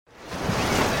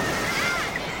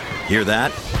Hear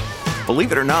that?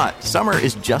 Believe it or not, summer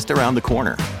is just around the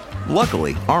corner.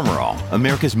 Luckily, Armor All,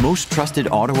 America's most trusted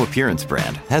auto appearance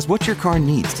brand, has what your car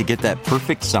needs to get that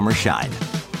perfect summer shine.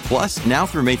 Plus, now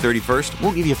through May 31st,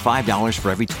 we'll give you $5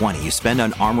 for every $20 you spend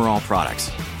on Armor All products.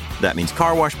 That means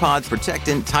car wash pods,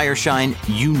 protectant, tire shine,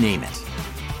 you name it.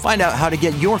 Find out how to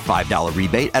get your $5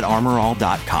 rebate at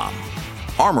armorall.com.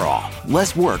 Armor All,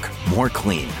 less work, more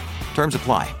clean. Terms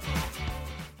apply.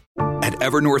 At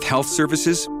Evernorth Health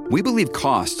Services, we believe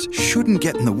costs shouldn't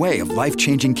get in the way of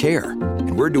life-changing care,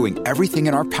 and we're doing everything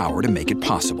in our power to make it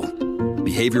possible.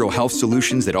 Behavioral health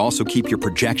solutions that also keep your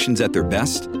projections at their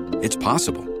best? It's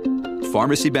possible.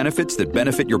 Pharmacy benefits that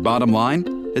benefit your bottom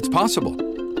line? It's possible.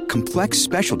 Complex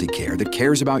specialty care that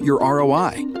cares about your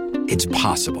ROI? It's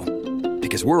possible.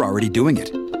 Because we're already doing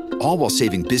it. All while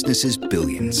saving businesses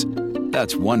billions.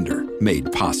 That's Wonder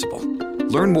made possible.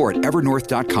 Learn more at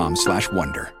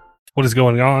evernorth.com/wonder. What is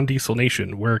going on, Diesel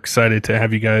Nation? We're excited to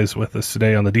have you guys with us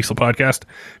today on the Diesel Podcast.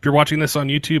 If you're watching this on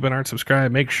YouTube and aren't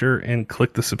subscribed, make sure and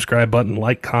click the subscribe button,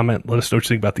 like, comment, let us know what you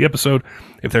think about the episode.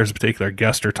 If there's a particular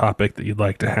guest or topic that you'd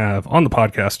like to have on the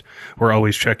podcast, we're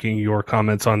always checking your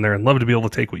comments on there and love to be able to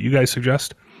take what you guys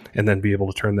suggest and then be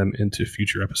able to turn them into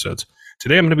future episodes.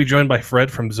 Today, I'm going to be joined by Fred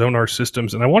from Zonar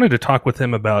Systems, and I wanted to talk with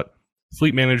him about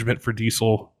fleet management for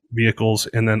diesel vehicles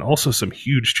and then also some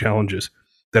huge challenges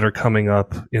that are coming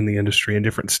up in the industry in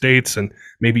different states and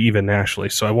maybe even nationally.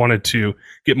 So I wanted to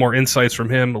get more insights from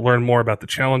him, learn more about the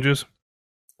challenges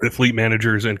that fleet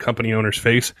managers and company owners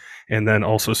face, and then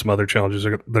also some other challenges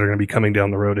that are going to be coming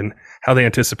down the road and how they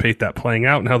anticipate that playing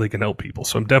out and how they can help people.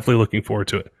 So I'm definitely looking forward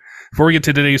to it. Before we get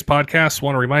to today's podcast, I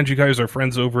want to remind you guys, our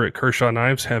friends over at Kershaw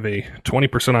Knives have a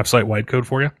 20% off site-wide code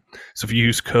for you. So if you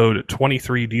use code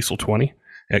 23diesel20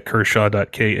 at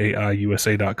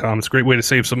kershaw.kaiusa.com, it's a great way to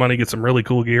save some money, get some really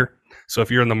cool gear. So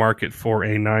if you're in the market for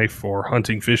a knife for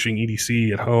hunting, fishing,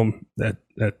 EDC at home, at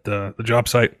the job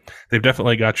site, they've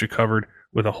definitely got you covered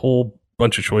with a whole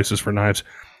bunch of choices for knives.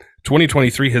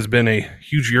 2023 has been a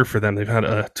huge year for them. They've had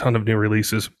a ton of new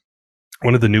releases.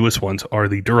 One of the newest ones are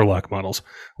the Duralock models,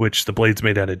 which the blade's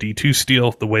made out of D2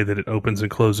 steel. The way that it opens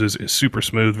and closes is super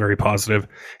smooth, very positive,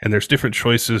 and there's different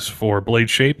choices for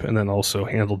blade shape and then also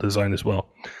handle design as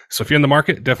well. So if you're in the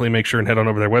market, definitely make sure and head on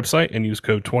over to their website and use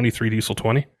code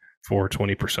 23diesel20 for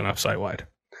 20% off site-wide.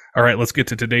 All right, let's get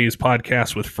to today's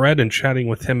podcast with Fred and chatting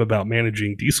with him about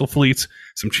managing diesel fleets,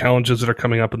 some challenges that are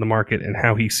coming up in the market, and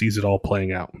how he sees it all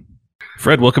playing out.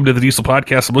 Fred, welcome to the Diesel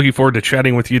Podcast. I'm looking forward to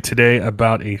chatting with you today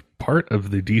about a part of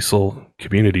the diesel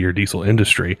community or diesel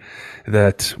industry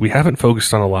that we haven't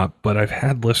focused on a lot, but I've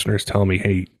had listeners tell me,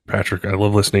 hey, Patrick, I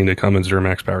love listening to Cummins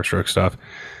Duramax Power Stroke stuff,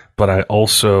 but I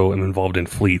also am involved in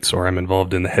fleets or I'm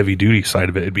involved in the heavy duty side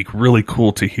of it. It'd be really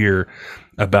cool to hear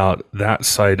about that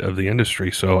side of the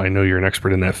industry. So I know you're an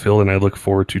expert in that field, and I look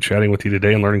forward to chatting with you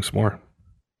today and learning some more.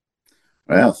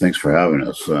 Well, thanks for having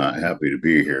us. Happy to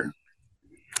be here.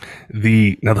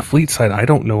 The fleet side, I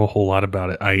don't know a whole lot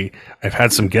about it. I've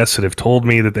had some guests that have told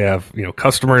me that they have,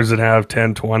 customers that have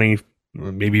 10, 20,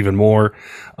 maybe even more.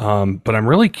 But I'm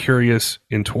really curious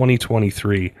in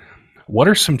 2023, what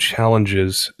are some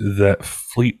challenges that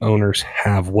fleet owners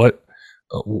have? What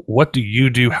do you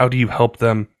do? How do you help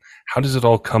them? How does it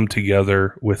all come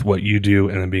together with what you do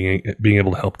and then being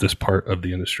able to help this part of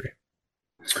the industry?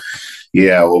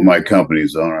 Yeah, well, my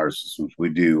company's Zonar Systems. We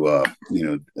do,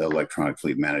 electronic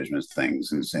fleet management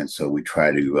things, and so we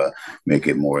try to make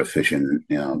it more efficient,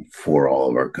 for all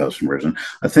of our customers. And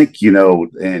I think,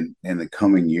 in the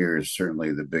coming years,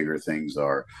 certainly the bigger things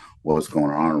are what's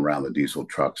going on around the diesel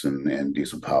trucks and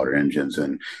diesel powered engines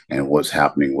and what's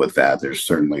happening with that. There's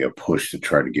certainly a push to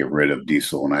try to get rid of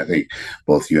diesel, and I think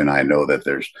both you and I know that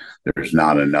there's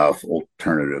not enough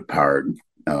alternative powered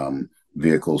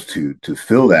vehicles to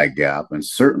fill that gap, and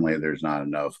certainly there's not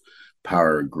enough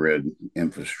power grid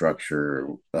infrastructure,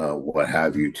 what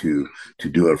have you, to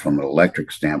do it from an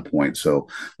electric standpoint. So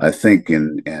I think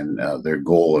in their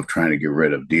goal of trying to get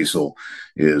rid of diesel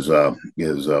is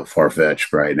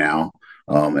far-fetched right now.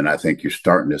 And I think you're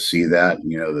starting to see that.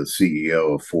 The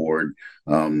CEO of Ford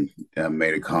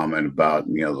made a comment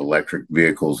about the electric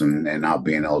vehicles and not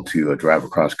being able to drive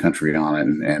across country on it,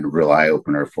 and a real eye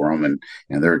opener for them.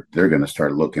 And they're going to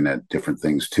start looking at different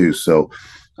things too. So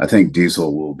I think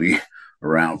diesel will be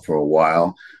around for a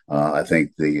while. I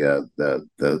think the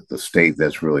state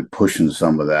that's really pushing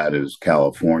some of that is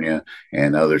California,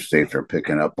 and other states are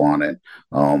picking up on it.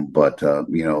 But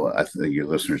I think your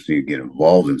listeners need to get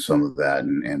involved in some of that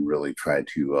and really try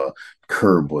to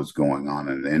curb what's going on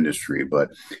in the industry. But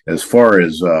as far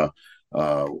as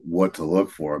what to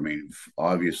look for. I mean,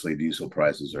 obviously, diesel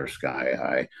prices are sky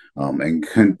high, and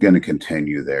going to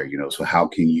continue there. So how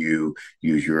can you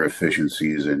use your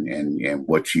efficiencies and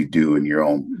what you do in your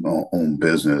own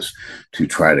business to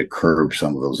try to curb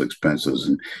some of those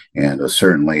expenses? And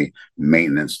certainly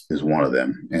maintenance is one of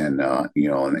them. And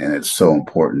it's so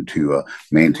important to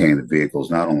maintain the vehicles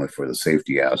not only for the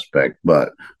safety aspect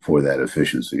but for that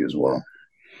efficiency as well.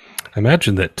 I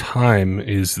imagine that time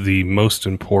is the most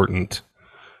important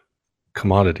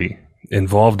commodity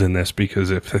involved in this,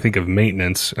 because if I think of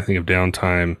maintenance, I think of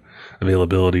downtime,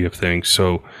 availability of things.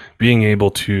 So being able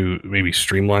to maybe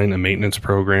streamline a maintenance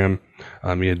program,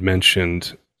 you had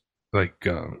mentioned like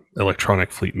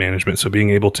electronic fleet management. So being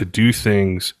able to do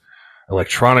things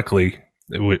electronically,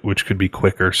 which could be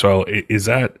quicker. So is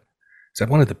that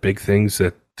one of the big things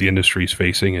that the industry is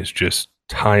facing, is just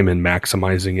time and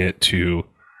maximizing it to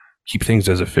keep things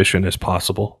as efficient as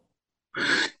possible?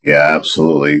 Yeah,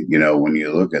 absolutely. When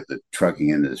you look at the trucking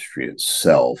industry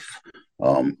itself,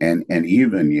 and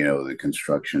even the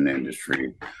construction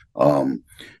industry, um,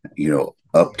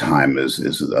 uptime is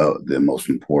the most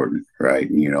important, right?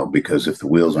 Because if the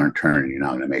wheels aren't turning, you're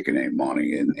not going to make any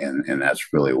money, and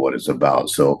that's really what it's about.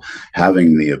 So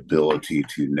having the ability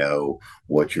to know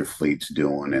what your fleet's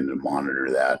doing and to monitor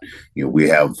that, we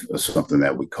have something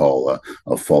that we call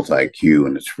a fault IQ,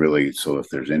 and it's really so if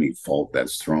there's any fault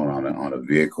that's thrown on a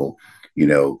vehicle, you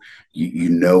know you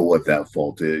know what that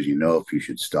fault is. If you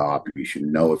should stop, you should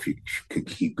know if you could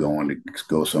keep going to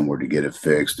go somewhere to get it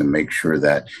fixed, and make sure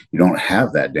that you don't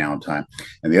have that downtime.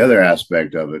 And the other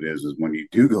aspect of it is when you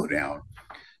do go down,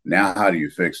 now how do you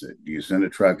fix it? Do you send a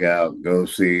truck out, go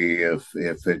see if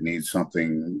it needs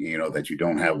something, that you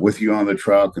don't have with you on the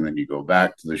truck, and then you go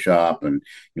back to the shop, and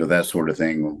that sort of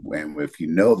thing. And if you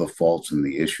know the faults and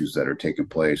the issues that are taking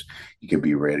place, you can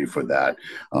be ready for that.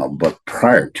 But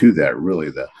prior to that,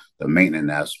 really the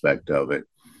maintenance aspect of it,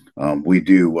 we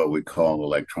do what we call an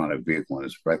electronic vehicle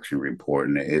inspection report,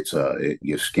 and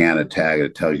you scan a tag,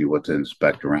 it tells you what to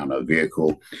inspect around a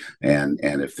vehicle, and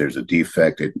if there's a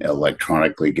defect, it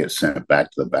electronically gets sent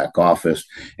back to the back office,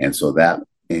 and so that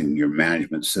in your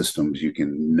management systems, you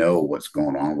can know what's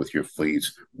going on with your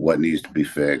fleets, what needs to be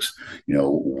fixed,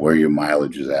 where your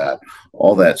mileage is at,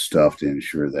 all that stuff to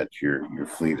ensure that your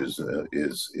fleet is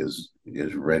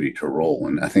ready to roll.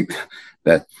 And I think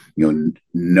that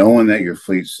knowing that your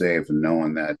fleet's safe and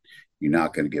knowing that you're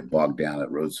not going to get bogged down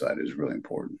at roadside is really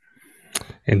important.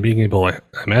 And being able, I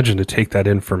imagine, to take that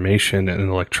information and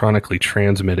electronically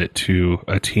transmit it to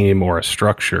a team or a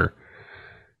structure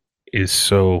is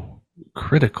so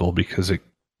critical, because I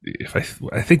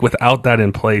think without that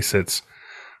in place, it's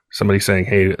somebody saying,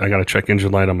 "Hey, I got a check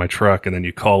engine light on my truck," and then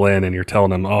you call in and you're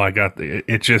telling them, "Oh, I got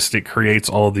it creates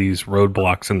all these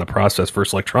roadblocks in the process."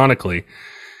 Versus electronically,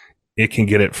 it can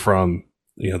get it from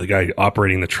the guy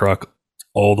operating the truck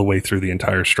all the way through the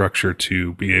entire structure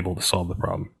to be able to solve the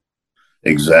problem.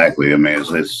 Exactly. I mean,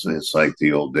 it's like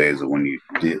the old days of when you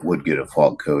would get a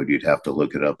fault code, you'd have to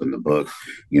look it up in the book.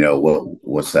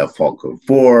 What's that fault code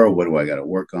for? What do I got to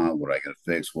work on? What do I got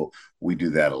to fix? Well, we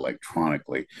do that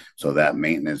electronically. So that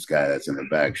maintenance guy that's in the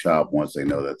back shop, once they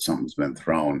know that something's been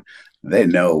thrown, they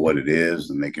know what it is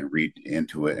and they can read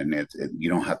into it. And you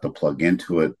don't have to plug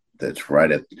into it. That's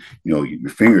right at your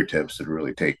fingertips to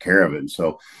really take care of it. And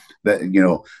so that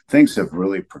things have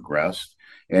really progressed.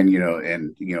 And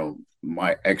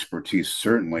my expertise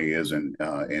certainly isn't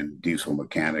in diesel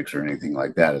mechanics or anything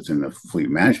like that. It's in the fleet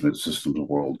management systems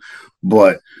world.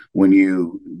 But when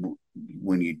you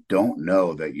don't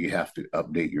know that you have to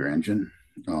update your engine,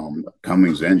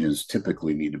 Cummins engines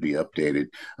typically need to be updated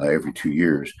every 2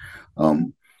 years.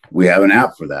 We have an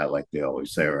app for that, like they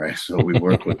always say, right? So we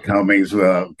work with Cummins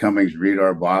read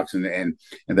our box, and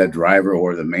that driver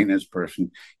or the maintenance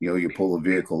person, you pull the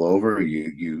vehicle over,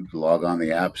 you log on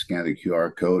the app, scan the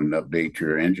QR code, and update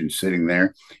your engine sitting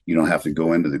there. You don't have to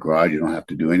go into the garage. You don't have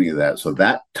to do any of that. So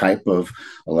that type of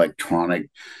electronic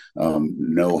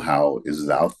know-how is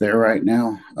out there right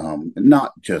now.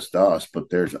 Not just us, but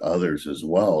there's others as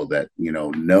well that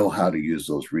know how to use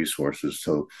those resources,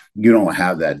 so you don't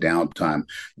have that downtime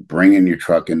bringing your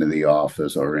truck into the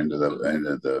office or into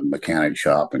the mechanic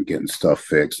shop and getting stuff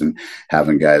fixed, and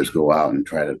having guys go out and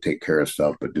try to take care of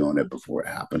stuff, but doing it before it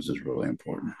happens is really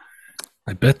important.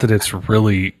 I bet that it's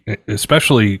really,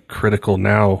 especially critical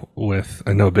now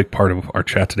I know a big part of our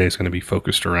chat today is going to be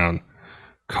focused around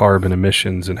carbon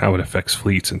emissions and how it affects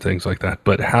fleets and things like that,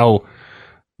 but how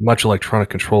much electronic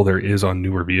control there is on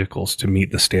newer vehicles to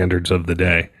meet the standards of the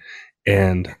day.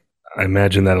 And I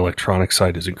imagine that electronic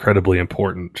side is incredibly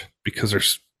important, because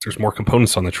there's there's more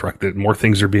components on the truck, that more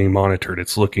things are being monitored.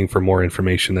 It's looking for more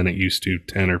information than it used to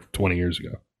 10 or 20 years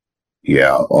ago.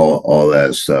 Yeah, all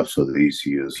that stuff. So the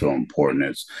ECU is so important.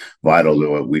 It's vital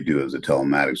to what we do as a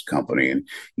telematics company. And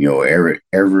every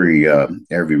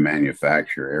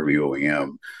manufacturer, every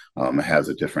OEM has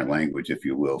a different language, if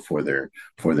you will, for their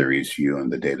ECU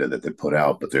and the data that they put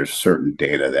out. But there's certain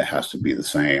data that has to be the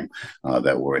same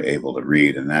that we're able to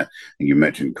read. And that, you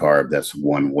mentioned CARB. That's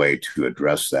one way to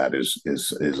address that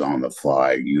is on the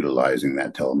fly, utilizing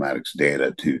that telematics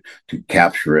data to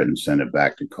capture it and send it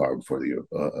back to CARB for the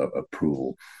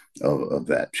approval of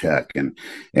that check. And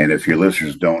if your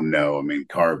listeners don't know, I mean,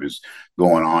 CARB is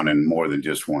going on in more than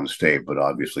just one state, but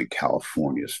obviously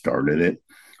California started it.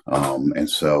 And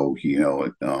so,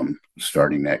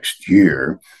 starting next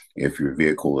year, if your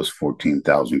vehicle is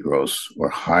 14,000 gross or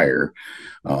higher,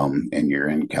 and you're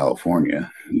in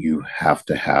California, you have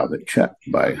to have it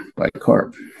checked by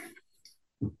CARB.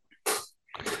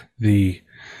 The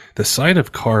side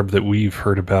of CARB that we've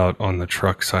heard about on the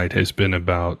truck side has been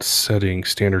about setting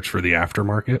standards for the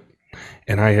aftermarket.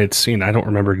 And I had seen, I don't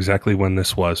remember exactly when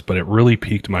this was, but it really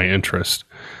piqued my interest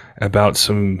about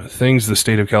some things the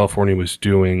state of California was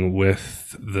doing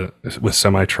with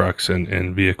semi trucks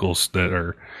and vehicles that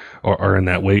are in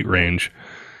that weight range.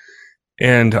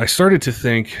 And I started to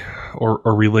think or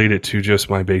relate it to just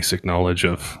my basic knowledge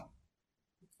of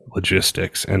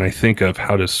logistics. And I think of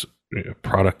how does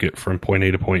product get from point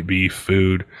A to point B,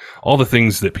 food, all the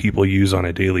things that people use on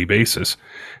a daily basis.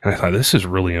 And I thought, this is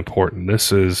really important.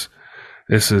 This is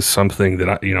something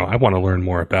that I want to learn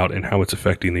more about and how it's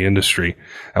affecting the industry.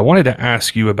 I wanted to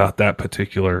ask you about that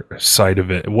particular side of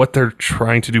it, what they're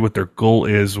trying to do, what their goal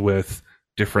is with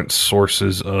different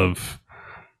sources of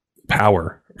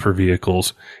power for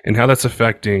vehicles, and how that's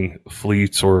affecting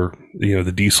fleets or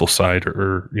the diesel side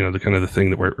or the kind of the thing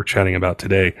that we're chatting about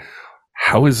today.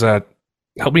 How is that?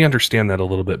 Help me understand that a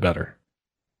little bit better.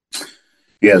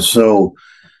 Yeah, so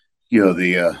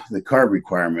the CARB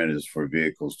requirement is for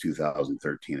vehicles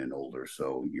 2013 and older.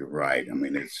 So you're right. I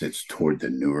mean, it's toward the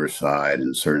newer side,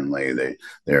 and certainly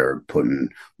they're putting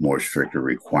more stricter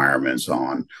requirements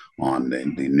on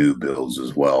the new builds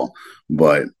as well.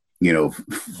 But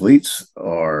fleets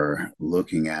are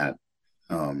looking at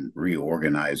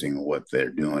reorganizing what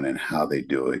they're doing and how they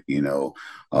do it.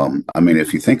 I mean,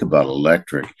 if you think about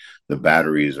electric, the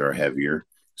batteries are heavier.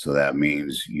 So that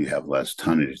means you have less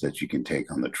tonnage that you can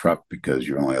take on the truck because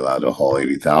you're only allowed to haul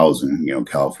 80,000.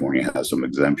 California has some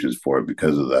exemptions for it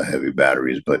because of the heavy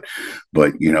batteries, but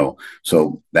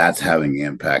so that's having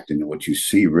impact. And what you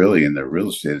see really in the real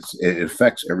estate, it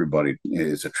affects everybody.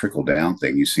 It's a trickle down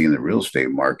thing. You see in the real estate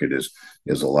market is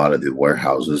a lot of the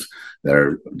warehouses that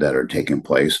are taking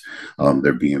place.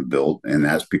 They're being built, and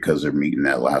that's because they're meeting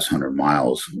that last 100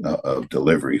 miles of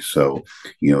delivery. So,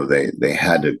 they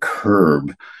had to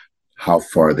curb how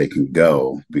far they can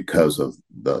go because of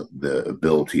the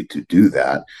ability to do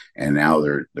that. And now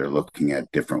they're looking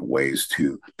at different ways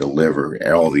to deliver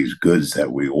all these goods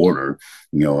that we order,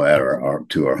 at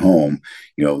to our home.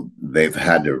 They've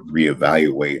had to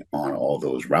reevaluate on all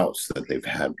those routes that they've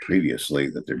had previously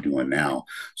that they're doing now.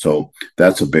 So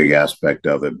that's a big aspect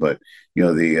of it. But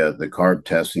the CARB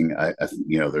testing,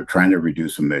 they're trying to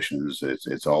reduce emissions.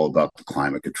 It's all about the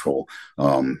climate control,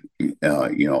 all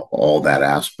that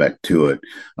aspect to it.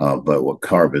 But what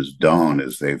CARB has done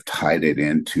is they've tied it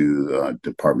into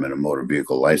Department of Motor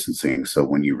Vehicle Licensing. So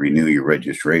when you renew your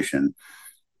registration,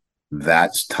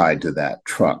 that's tied to that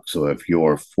truck. So if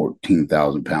you're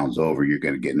 14,000 pounds over, you're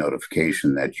going to get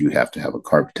notification that you have to have a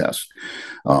CARB test.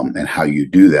 And how you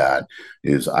do that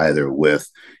is either with,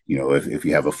 if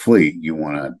you have a fleet, you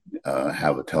want to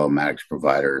have a telematics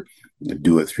provider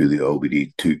do it through the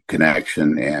OBD2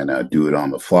 connection and do it on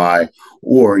the fly,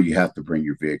 or you have to bring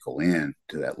your vehicle in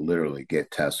to that literally get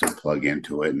tested, plug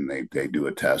into it, and they do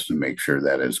a test and make sure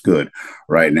that it's good.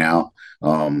 Right now,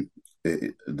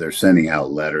 they're sending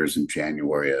out letters in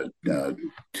January of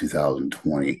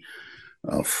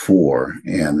 2024,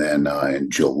 and then in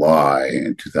July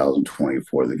in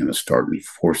 2024 they're going to start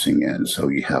enforcing it. And so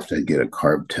you have to get a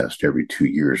CARB test every 2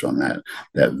 years on that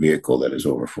vehicle that is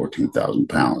over 14,000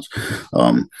 pounds.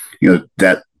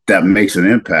 That makes an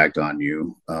impact on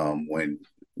you when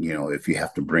if you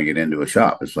have to bring it into a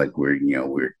shop. It's like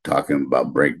we're talking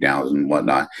about breakdowns and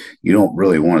whatnot. You don't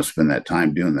really want to spend that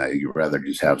time doing that. You'd rather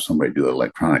just have somebody do it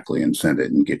electronically and send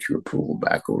it and get your approval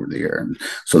back over the air. And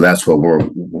so that's what we're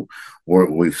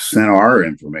we've sent our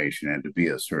information in to be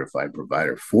a certified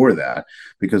provider for that,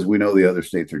 because we know the other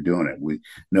states are doing it. We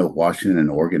know Washington and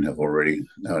Oregon have already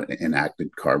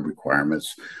enacted CARB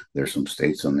requirements. There's some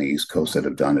states on the East Coast that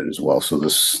have done it as well. So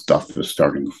this stuff is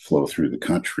starting to flow through the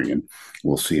country, and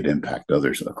we'll see it impact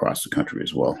others across the country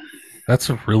as well. That's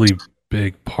a really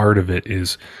big part of it.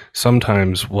 Is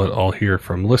sometimes what I'll hear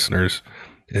from listeners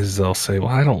is they'll say, well,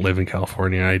 I don't live in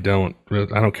California. I don't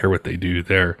care what they do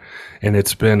there. And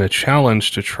it's been a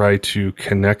challenge to try to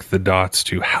connect the dots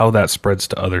to how that spreads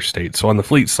to other states. So on the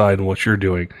fleet side and what you're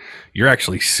doing, you're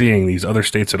actually seeing these other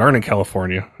states that aren't in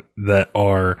California that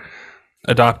are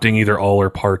adopting either all or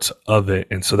parts of it.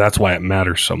 And so that's why it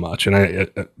matters so much. And I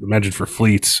imagine for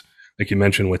fleets, like you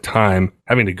mentioned with time,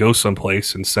 having to go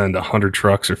someplace and send 100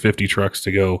 trucks or 50 trucks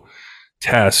to go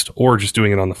test, or just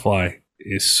doing it on the fly,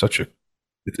 is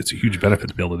it's a huge benefit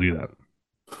to be able to do that.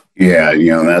 Yeah,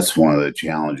 that's one of the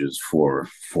challenges for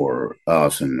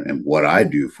us, and what I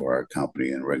do for our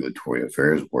company in regulatory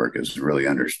affairs work is really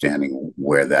understanding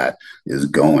where that is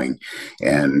going.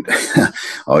 And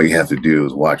all you have to do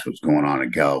is watch what's going on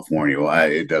in California.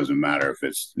 It doesn't matter if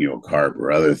it's CARB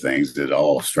or other things; it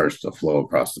all starts to flow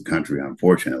across the country,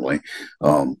 unfortunately.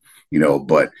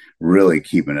 But really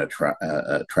keeping a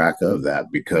track of that,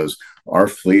 because our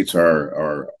fleets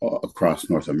are across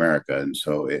North America, and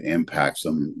so it impacts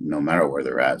them no matter where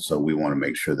they're at. So we want to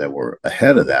make sure that we're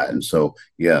ahead of that. And so,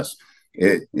 yes,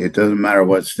 it doesn't matter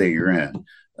what state you're in.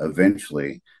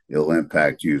 Eventually, it'll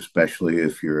impact you, especially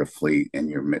if you're a fleet and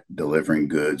you're delivering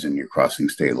goods and you're crossing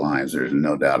state lines. There's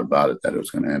no doubt about it that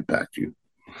it's going to impact you.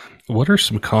 What are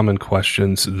some common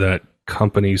questions that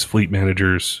companies, fleet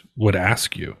managers would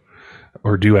ask you,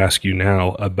 or do ask you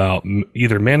now, about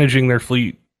either managing their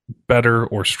fleet better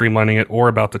or streamlining it, or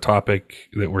about the topic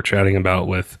that we're chatting about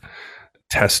with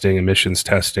testing, emissions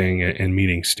testing, and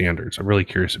meeting standards? I'm really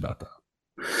curious about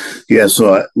that. Yeah.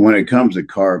 So when it comes to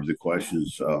CARB, the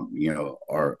questions,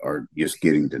 are just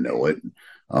getting to know it.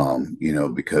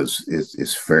 Because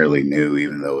it's fairly new,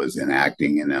 even though it's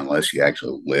enacting. And unless you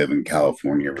actually live in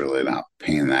California, you're really not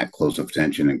paying that close of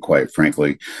attention. And quite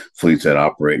frankly, fleets that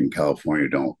operate in California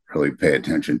don't really pay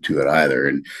attention to it either.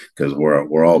 And because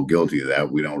we're all guilty of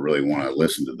that, we don't really want to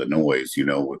listen to the noise,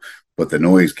 but the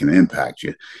noise can impact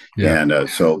you. Yeah. And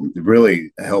so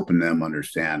really helping them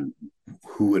understand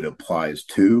who it applies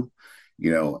to,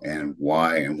 and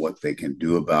why and what they can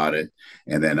do about it.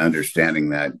 And then understanding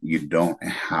that you don't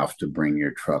have to bring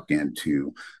your truck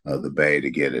into the bay to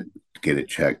get it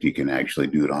checked. You can actually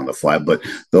do it on the fly. But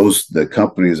the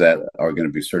companies that are going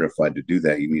to be certified to do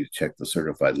that, you need to check the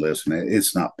certified list. And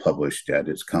it's not published yet.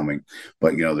 It's coming.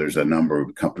 But, there's a number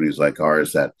of companies like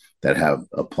ours that have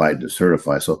applied to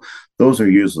certify. So those are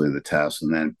usually the tests.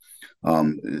 And then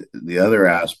the other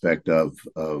aspect of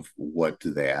what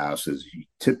do they ask is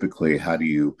typically how do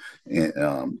you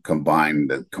combine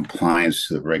the compliance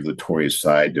to the regulatory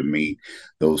side to meet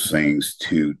those things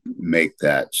to make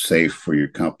that safe for your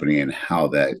company, and how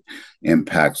that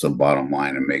impacts the bottom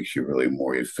line and makes you really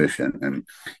more efficient. And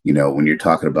when you're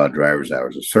talking about drivers'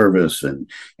 hours of service and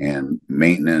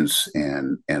maintenance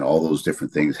and all those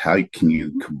different things, how can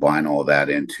you combine all that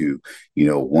into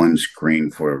one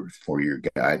screen for your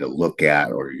guy to look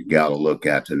at, or your gal to look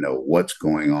at, to know what's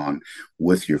going on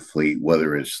with your fleet,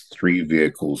 whether it's 3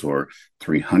 vehicles or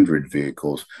 300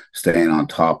 vehicles. Staying on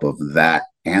top of that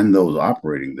and those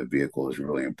operating the vehicle is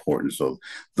really important. So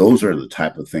those are the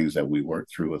type of things that we work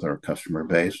through with our customer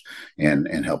base and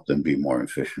help them be more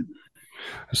efficient.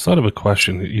 I just thought of a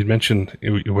question. You mentioned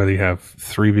whether you have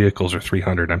 3 vehicles or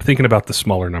 300. I'm thinking about the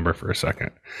smaller number for a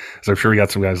second. So I'm sure we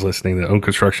got some guys listening that own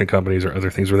construction companies or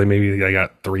other things where they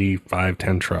got 3, 5,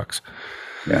 10 trucks.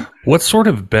 Yeah. What sort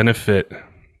of benefit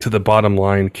to the bottom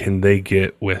line can they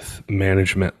get with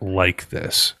management like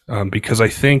this? Because I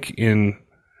think in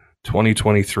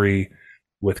 2023,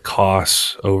 with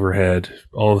costs, overhead,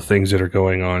 all the things that are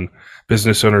going on,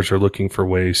 business owners are looking for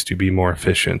ways to be more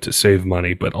efficient, to save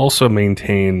money, but also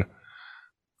maintain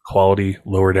quality,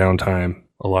 lower downtime,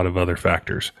 a lot of other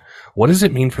factors. What does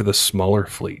it mean for the smaller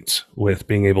fleets with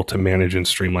being able to manage and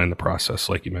streamline the process,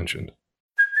 like you mentioned?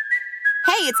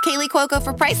 Hey, it's Kaylee Cuoco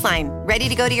for Priceline. Ready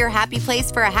to go to your happy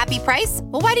place for a happy price?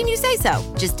 Well, why didn't you say so?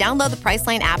 Just download the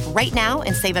Priceline app right now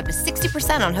and save up to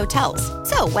 60% on hotels.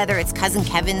 So whether it's Cousin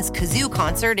Kevin's Kazoo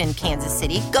Concert in Kansas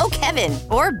City, go Kevin,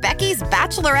 or Becky's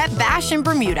Bachelorette Bash in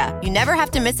Bermuda, you never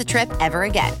have to miss a trip ever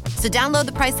again. So download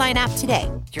the Priceline app today.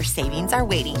 Your savings are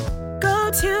waiting.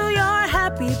 Go to your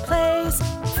happy place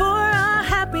for a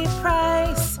happy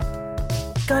price.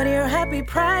 Go to your happy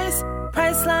price,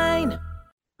 Priceline.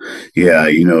 Yeah,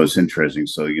 it's interesting.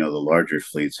 So, the larger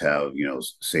fleets have,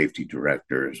 safety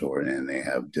directors and they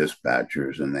have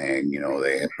dispatchers and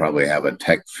they probably have a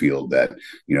tech field that,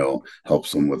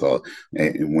 helps them with all.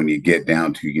 And when you get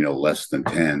down to, less than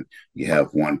 10, you have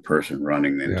one person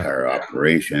running the Yeah. entire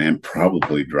operation and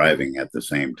probably driving at the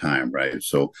same time, right?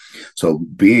 So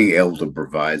being able to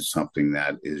provide something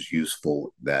that is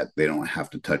useful, that they don't have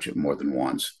to touch it more than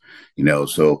once,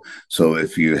 so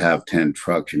if you have 10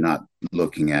 trucks, you're not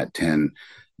looking at 10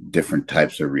 different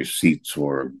types of receipts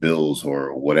or bills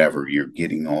or whatever. You're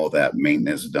getting all that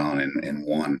maintenance done in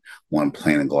one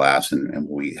pane of glass, and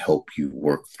we help you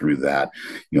work through that.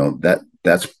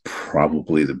 That's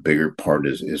probably the bigger part,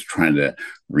 is trying to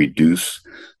reduce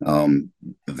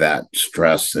that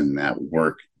stress and that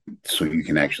work, so you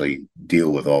can actually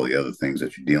deal with all the other things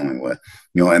that you're dealing with.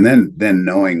 And then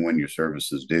knowing when your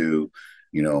service is due,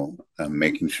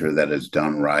 making sure that it's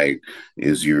done right.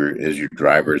 Is your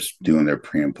drivers doing their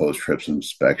pre and post trips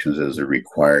inspections as they're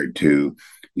required to?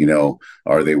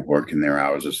 Are they working their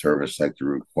hours of service like they're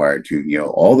required to?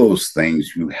 All those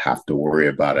things you have to worry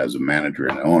about as a manager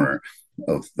and owner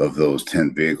of those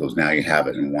 10 vehicles. Now you have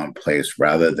it in one place,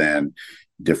 rather than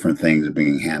different things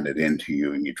being handed into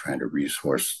you, and you're trying to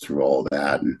resource through all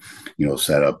that, and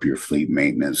set up your fleet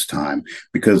maintenance time.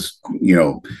 Because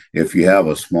if you have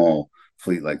a small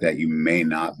fleet like that, you may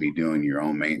not be doing your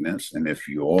own maintenance, and if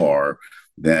you are,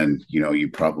 then you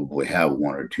probably have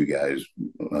one or two guys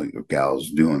or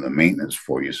gals doing the maintenance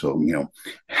for you. So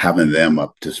having them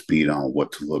up to speed on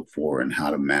what to look for and how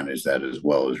to manage that as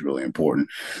well is really important.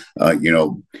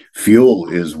 Fuel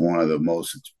is one of the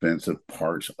most expensive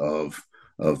parts of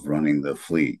running the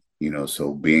fleet.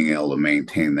 So being able to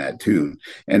maintain that too,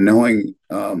 and knowing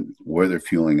where they're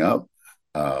fueling up,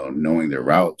 knowing their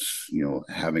routes,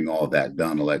 having all that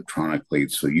done electronically,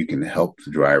 so you can help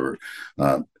the driver.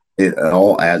 It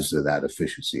all adds to that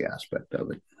efficiency aspect of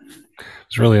it.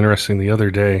 It's really interesting. The other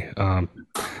day,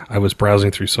 I was browsing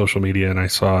through social media and I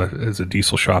saw it's a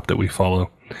diesel shop that we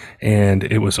follow, and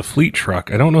it was a fleet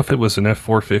truck. I don't know if it was an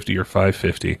F450 or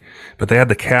 550, but they had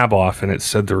the cab off and it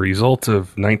said the result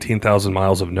of 19,000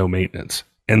 miles of no maintenance,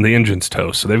 and the engine's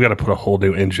toast. So they've got to put a whole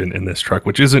new engine in this truck,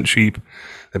 which isn't cheap.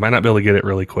 They might not be able to get it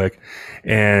really quick.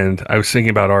 And I was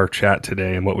thinking about our chat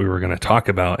today and what we were going to talk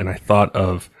about, and I thought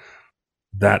of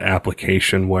that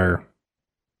application where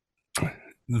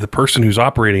the person who's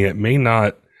operating it may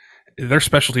not, their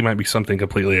specialty might be something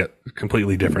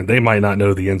completely different. They might not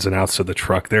know the ins and outs of the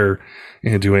truck. They're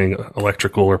doing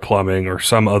electrical or plumbing or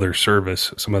some other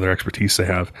service, some other expertise they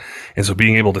have. And so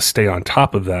being able to stay on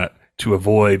top of that to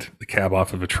avoid the cab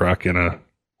off of a truck and a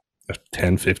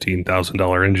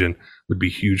 $10,000-$15,000 engine would be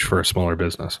huge for a smaller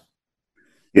business.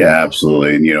 Yeah,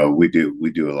 absolutely. And we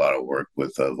do a lot of work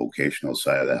with the vocational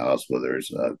side of the house, whether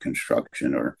it's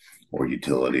construction or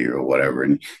utility or whatever.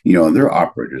 And they're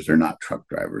operators; they're not truck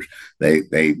drivers.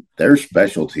 Their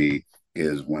specialty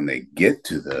is when they get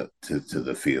to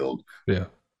the field, yeah,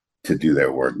 to do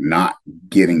their work, not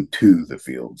getting to the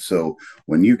field. So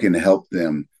when you can help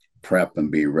them prep and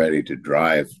be ready to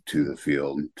drive to the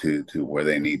field, to where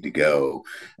they need to go,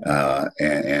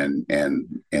 and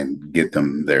get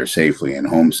them there safely and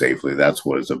home safely, that's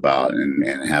what it's about,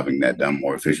 and having that done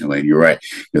more efficiently. And you're right,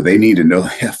 they need to know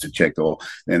they have to check the oil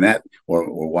and that,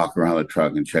 or walk around the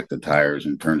truck and check the tires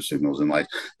and turn signals and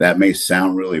lights. That may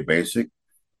sound really basic,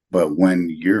 but when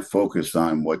you're focused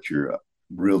on what your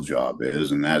real job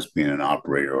is, and that's being an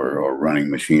operator or running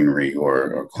machinery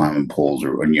or climbing poles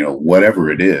or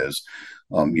whatever it is,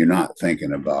 you're not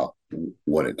thinking about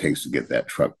what it takes to get that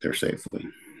truck there safely.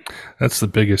 That's the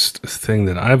biggest thing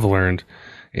that I've learned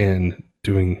in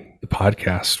doing the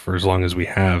podcast for as long as we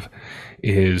have,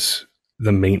 is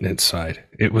the maintenance side.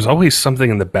 It was always something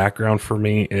in the background for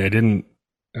me, and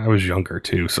I was younger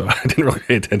too, so I didn't really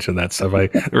pay attention to that stuff.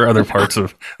 There were other parts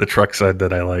of the truck side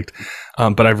that I liked.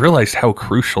 But I've realized how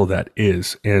crucial that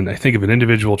is. And I think of an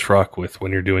individual truck with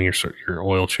when you're doing your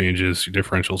oil changes, your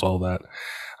differentials, all that.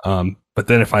 But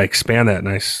then if I expand that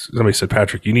and somebody said,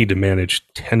 Patrick, you need to manage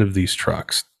 10 of these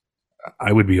trucks,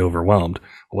 I would be overwhelmed.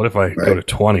 What if I go to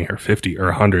 20 or 50 or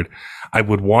 100? I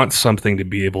would want something to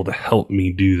be able to help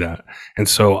me do that. And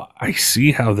so I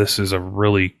see how this is a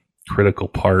really critical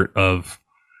part of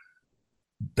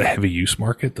the heavy use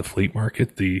market, the fleet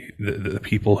market, the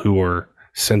people who are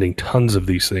sending tons of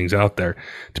these things out there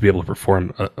to be able to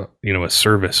perform a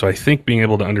service. So I think being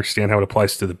able to understand how it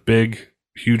applies to the big,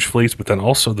 huge fleets, but then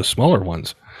also the smaller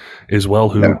ones as well,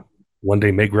 who one day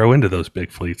may grow into those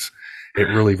big fleets, it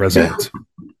really resonates.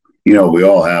 We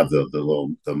all have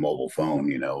the mobile phone,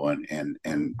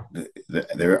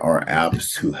 there are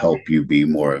apps to help you be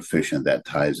more efficient that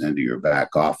ties into your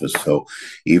back office. So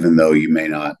even though you may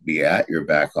not be at your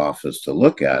back office to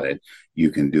look at it, you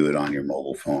can do it on your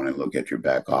mobile phone and look at your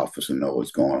back office and know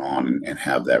what's going on, and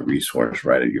have that resource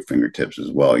right at your fingertips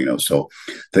as well. So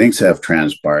things have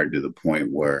transpired to the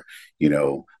point where,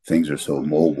 things are so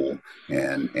mobile,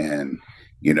 and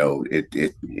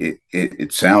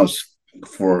it sounds,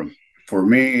 for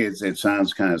me, it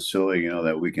sounds kind of silly,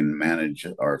 that we can manage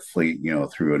our fleet,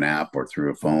 through an app or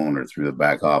through a phone or through the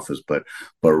back office, but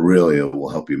really it will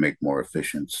help you make more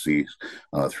efficiencies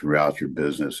throughout your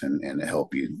business, and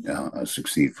help you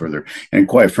succeed further. And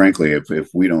quite frankly, if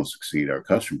we don't succeed, our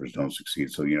customers don't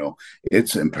succeed. So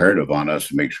it's imperative on us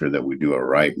to make sure that we do it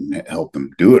right and help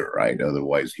them do it right.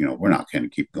 Otherwise, we're not going to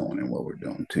keep going in what we're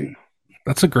doing too.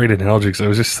 That's a great analogy, because I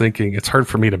was just thinking it's hard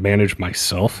for me to manage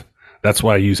myself. That's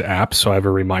why I use apps, so I have a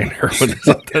reminder when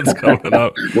something's coming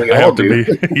up. We all do.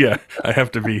 I have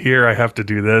to be here. I have to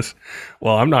do this.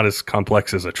 Well, I'm not as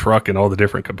complex as a truck and all the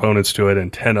different components to it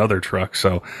and 10 other trucks.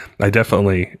 So I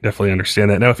definitely understand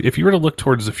that. Now, if you were to look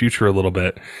towards the future a little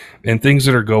bit and things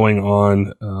that are going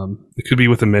on, it could be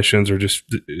with emissions or just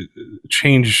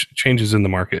changes in the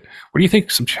market. What do you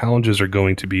think some challenges are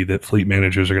going to be that fleet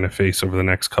managers are going to face over the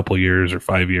next couple of years or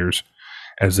 5 years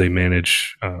as they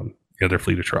manage their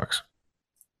fleet of trucks?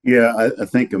 Yeah, I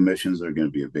think emissions are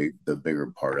going to be the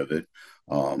bigger part of it.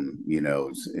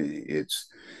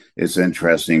 It's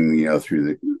interesting, through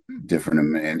the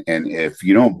different, and if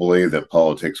you don't believe that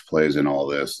politics plays in all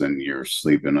this, then you're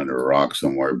sleeping under a rock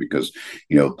somewhere, because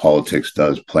politics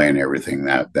does play in everything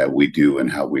that we do and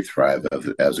how we thrive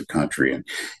as a country,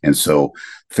 and so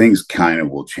things kind of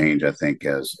will change, I think,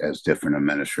 as different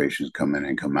administrations come in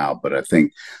and come out. But I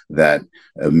think that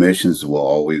emissions will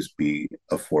always be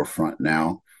a forefront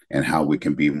now, and how we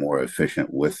can be more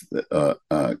efficient with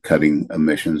cutting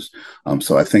emissions.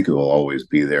 So I think it will always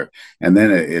be there. And then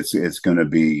it's going to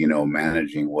be,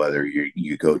 managing whether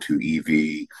you go to EV,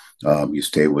 you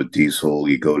stay with diesel,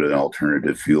 you go to an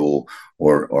alternative fuel,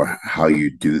 or how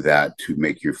you do that to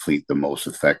make your fleet the most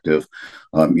effective.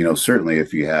 Certainly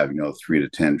if you have, 3 to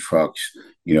 10 trucks,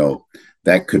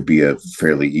 that could be a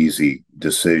fairly easy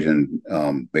decision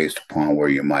based upon where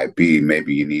you might be.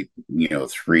 Maybe you need,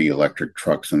 3 electric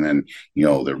trucks, and then,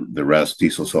 the rest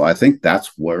diesel. So I think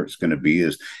that's where it's going to be,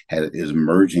 is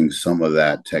merging some of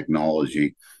that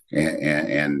technology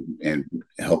and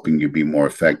helping you be more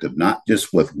effective, not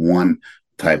just with one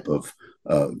type of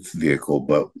vehicle,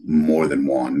 but more than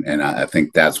one. And I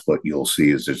think that's what you'll see,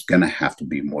 is there's going to have to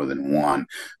be more than one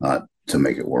to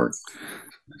make it work.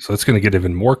 So it's going to get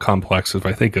even more complex if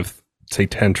I think of, say,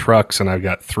 10 trucks and I've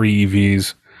got 3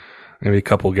 EVs, maybe a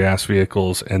couple gas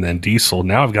vehicles, and then diesel.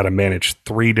 Now I've got to manage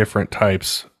 3 different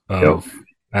types of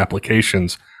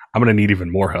applications. I'm going to need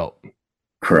even more help.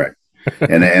 Correct.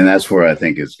 and that's where I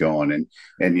think it's going. And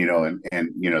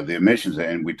the emissions,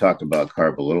 and we talked about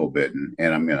CARB a little bit,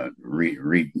 and I'm going to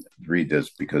read this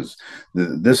because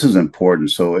this is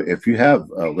important. So if you have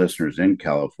listeners in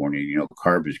California,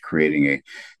 CARB is creating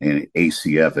an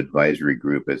ACF advisory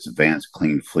group. It's Advanced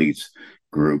Clean Fleets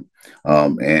Group,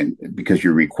 and because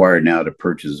you're required now to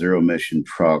purchase zero emission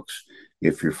trucks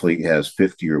if your fleet has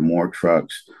 50 or more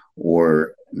trucks,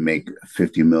 or make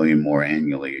 50 million more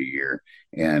annually a year.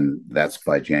 And that's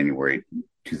by January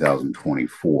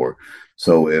 2024.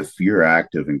 So if you're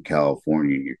active in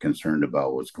California and you're concerned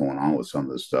about what's going on with some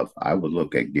of this stuff, I would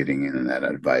look at getting in that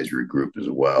advisory group as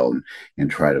well,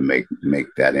 and try to make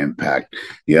that impact.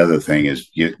 The other thing is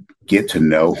you get to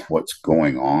know what's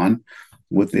going on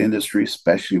with the industry,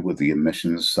 especially with the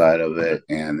emissions side of it.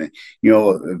 And,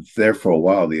 there for a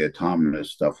while, the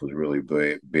autonomous stuff was really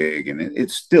big, and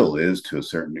it still is to a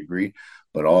certain degree.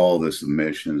 But all this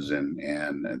emissions and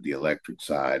the electric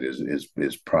side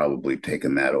is probably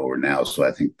taking that over now. So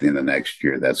I think in the next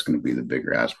year, that's going to be the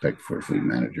bigger aspect for a fleet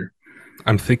manager.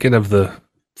 I'm thinking of the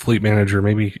fleet manager.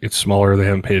 Maybe it's smaller. They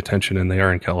haven't paid attention, and they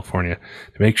are in California,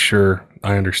 to make sure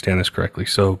I understand this correctly.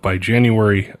 So by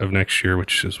January of next year,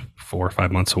 which is 4 or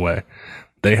 5 months away,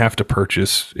 they have to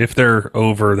purchase, if they're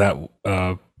over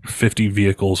that 50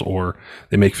 vehicles, or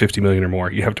they make 50 million or more,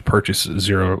 you have to purchase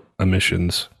zero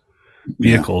emissions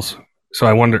vehicles. Yeah. So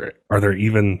I wonder, are there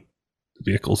even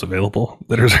vehicles available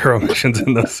that are zero emissions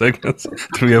in those segments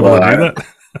to be able to do that?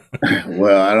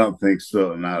 Well, I don't think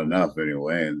so. Not enough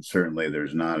anyway. And certainly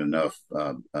there's not enough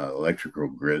electrical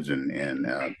grids and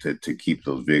to keep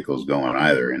those vehicles going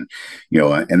either. And,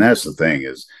 and that's the thing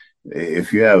is,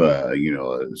 if you have a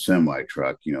semi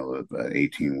truck, an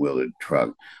 18 wheeled truck,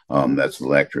 that's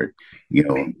electric,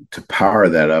 to power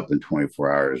that up in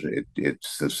 24 hours,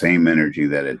 it's the same energy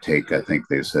that it take. I think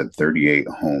they said 38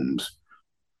 homes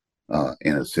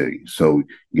in a city. So,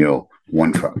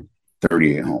 one truck,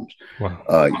 38 homes.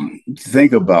 Wow.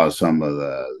 Think about some of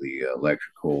the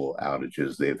electrical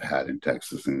outages they've had in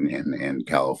Texas and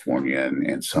California,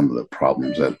 and some of the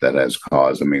problems that has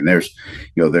caused. I mean, there's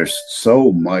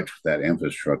so much that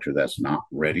infrastructure that's not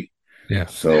ready. Yeah.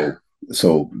 So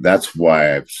that's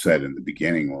why I've said in the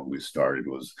beginning when we started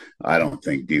was I don't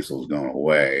think diesel's going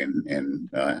away, and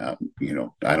I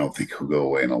don't think it'll go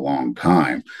away in a long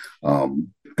time.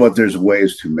 But there's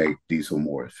ways to make diesel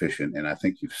more efficient, and I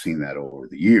think you've seen that over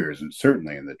the years, and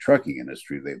certainly in the trucking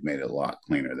industry, they've made it a lot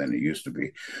cleaner than it used to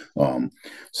be.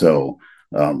 So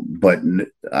but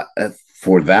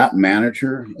for that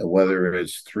manager, whether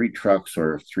it's 3 trucks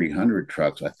or 300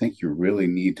 trucks, I think you really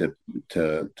need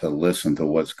to listen to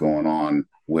what's going on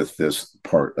with this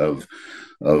part of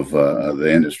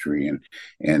the industry,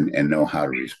 and know how to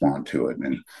respond to it,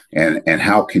 and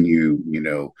how can you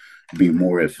be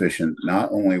more efficient, not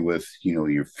only with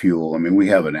your fuel. I mean, we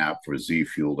have an app for Z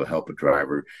Fuel to help a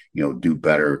driver do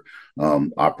better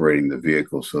operating the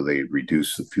vehicle, so they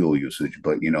reduce the fuel usage.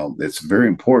 But it's very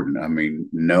important. I mean,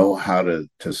 know how to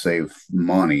save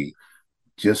money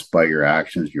just by your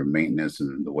actions, your maintenance,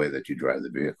 and the way that you drive the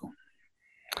vehicle.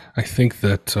 I think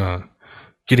that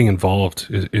getting involved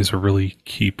is a really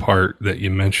key part that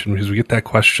you mentioned, because we get that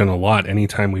question a lot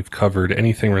anytime we've covered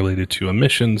anything related to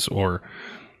emissions or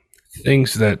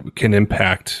things that can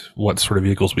impact what sort of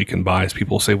vehicles we can buy. As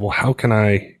people say, well,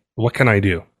 what can I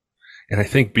do? And I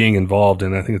think being involved,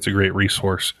 and I think it's a great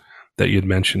resource that you'd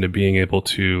mentioned, of being able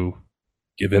to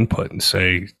give input and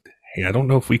say, hey, I don't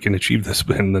know if we can achieve this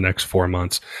in the next 4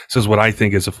 months. This is what I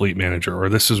think as a fleet manager, or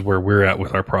this is where we're at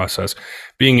with our process.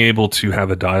 Being able to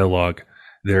have a dialogue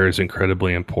there is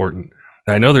incredibly important.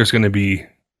 And I know there's going to be,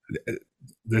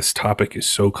 this topic is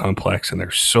so complex and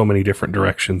there's so many different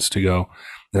directions to go.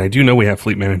 And I do know we have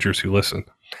fleet managers who listen.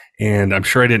 And I'm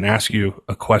sure I didn't ask you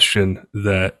a question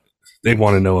that they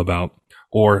want to know about,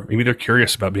 or maybe they're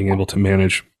curious about being able to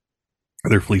manage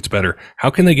their fleets better. How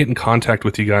can they get in contact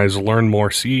with you guys, learn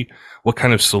more, see what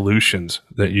kind of solutions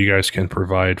that you guys can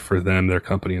provide for them, their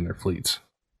company, and their fleets?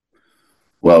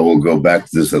 Well, we'll go back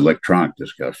to this electronic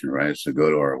discussion, right? So go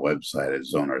to our website at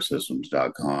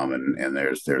zonarsystems.com, and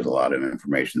there's a lot of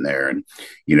information there. And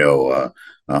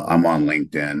I'm on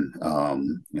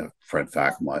LinkedIn, Fred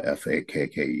Fakkema,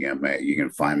 Fakkema. You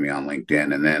can find me on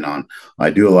LinkedIn, and then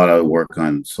I do a lot of work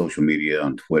on social media,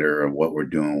 on Twitter, and what we're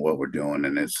doing,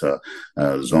 and it's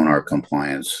Zonar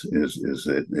compliance is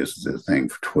the thing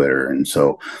for Twitter, and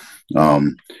so.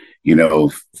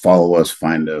 Follow us,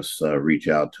 find us, reach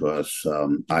out to us.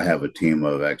 I have a team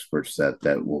of experts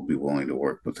that will be willing to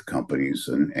work with the companies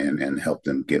and help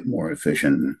them get more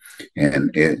efficient.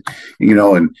 And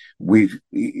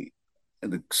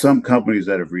some companies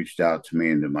that have reached out to me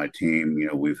and to my team,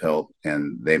 we've helped,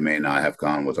 and they may not have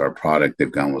gone with our product.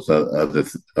 They've gone with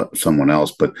someone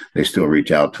else, but they still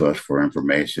reach out to us for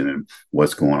information and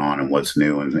what's going on and what's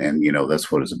new. And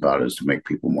that's what it's about, is to make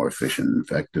people more efficient and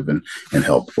effective, and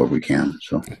help where we can.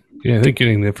 So, yeah, I think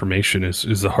getting the information is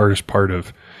the hardest part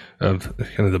of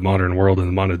kind of the modern world and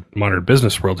the modern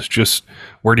business world. Is just,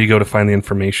 where do you go to find the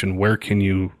information? Where can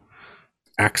you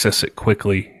access it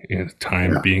quickly, and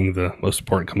time being the most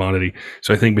important commodity.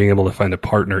 So I think being able to find a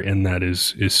partner in that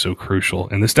is so crucial.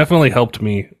 And this definitely helped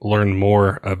me learn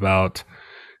more about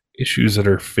issues that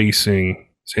are facing,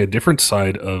 say, a different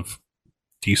side of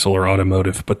diesel or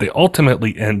automotive, but they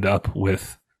ultimately end up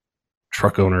with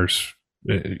truck owners,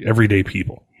 everyday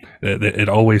people. It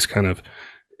always kind of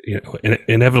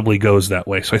inevitably goes that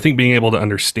way. So I think being able to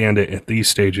understand it at these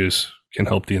stages can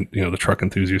help the truck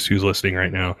enthusiast who's listening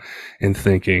right now and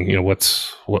thinking,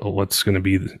 what's going to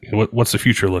be, what's the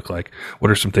future look like?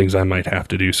 What are some things I might have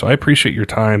to do? So I appreciate your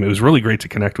time. It was really great to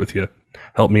connect with you,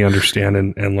 help me understand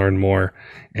and learn more.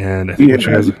 And I think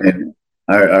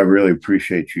I really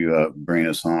appreciate you bringing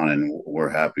us on, and we're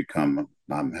happy to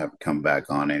come back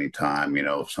on anytime.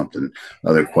 If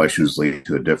other questions lead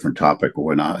to a different topic,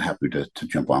 we're not happy to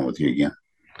jump on with you again.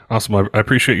 Awesome. I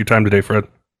appreciate your time today, Fred.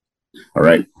 All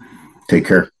right. Take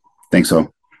care. Thanks,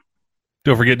 all.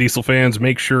 Don't forget, diesel fans,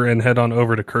 make sure and head on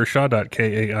over to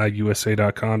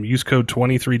kershaw.kaiusa.com. Use code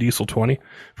 23diesel20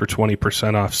 for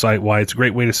 20% off site-wide. It's a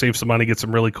great way to save some money, get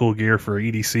some really cool gear for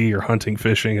EDC or hunting,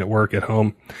 fishing, at work, at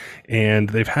home. And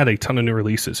they've had a ton of new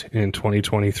releases in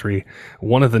 2023.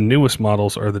 One of the newest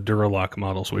models are the Duralock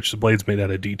models, which the blade's made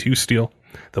out of D2 steel.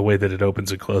 the way that it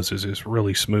opens and closes is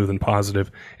really smooth and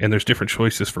positive. And there's different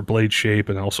choices for blade shape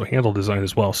and also handle design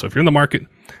as well. So if you're in the market,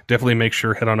 definitely make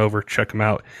sure, head on over, check them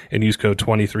out, and use code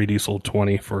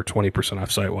 23diesel20 for 20%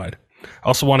 off site-wide. I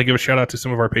also want to give a shout out to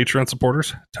some of our Patreon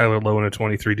supporters, Tyler Lowen at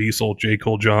 23 Diesel, J.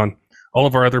 Cole John, all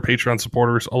of our other Patreon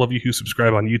supporters, all of you who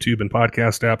subscribe on YouTube and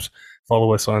podcast apps,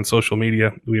 follow us on social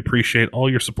media. We appreciate all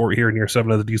your support here in year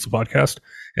 7 of the Diesel Podcast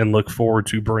and look forward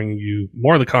to bringing you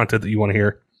more of the content that you want to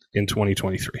hear in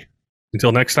 2023.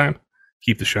 Until next time,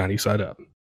 keep the shiny side up.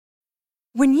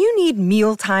 When you need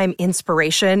mealtime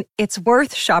inspiration, it's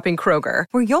worth shopping Kroger,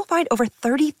 where you'll find over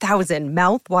 30,000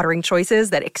 mouth-watering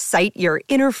choices that excite your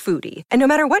inner foodie. And no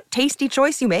matter what tasty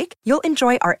choice you make, you'll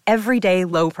enjoy our everyday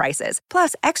low prices,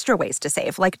 plus extra ways to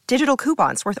save, like digital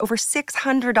coupons worth over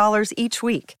 $600 each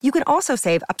week. You can also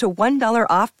save up to $1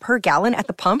 off per gallon at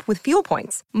the pump with fuel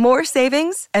points. More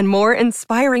savings and more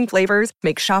inspiring flavors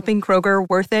make shopping Kroger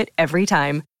worth it every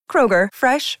time. Kroger,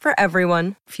 fresh for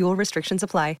everyone. Fuel restrictions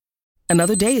apply.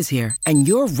 Another day is here, and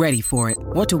you're ready for it.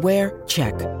 What to wear?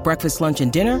 Check. Breakfast, lunch, and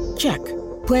dinner? Check.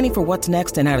 Planning for what's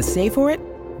next and how to save for it?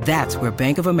 That's where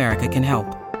Bank of America can help.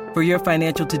 For your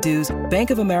financial to-dos, Bank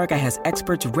of America has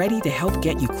experts ready to help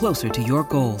get you closer to your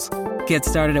goals. Get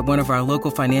started at one of our local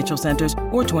financial centers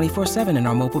or 24/7 in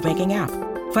our mobile banking app.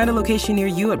 Find a location near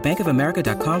you at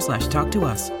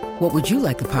bankofamerica.com/talktous. What would you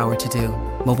like the power to do?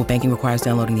 Mobile banking requires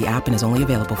downloading the app and is only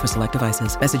available for select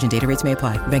devices. Message and data rates may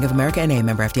apply. Bank of America NA,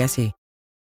 member FDIC.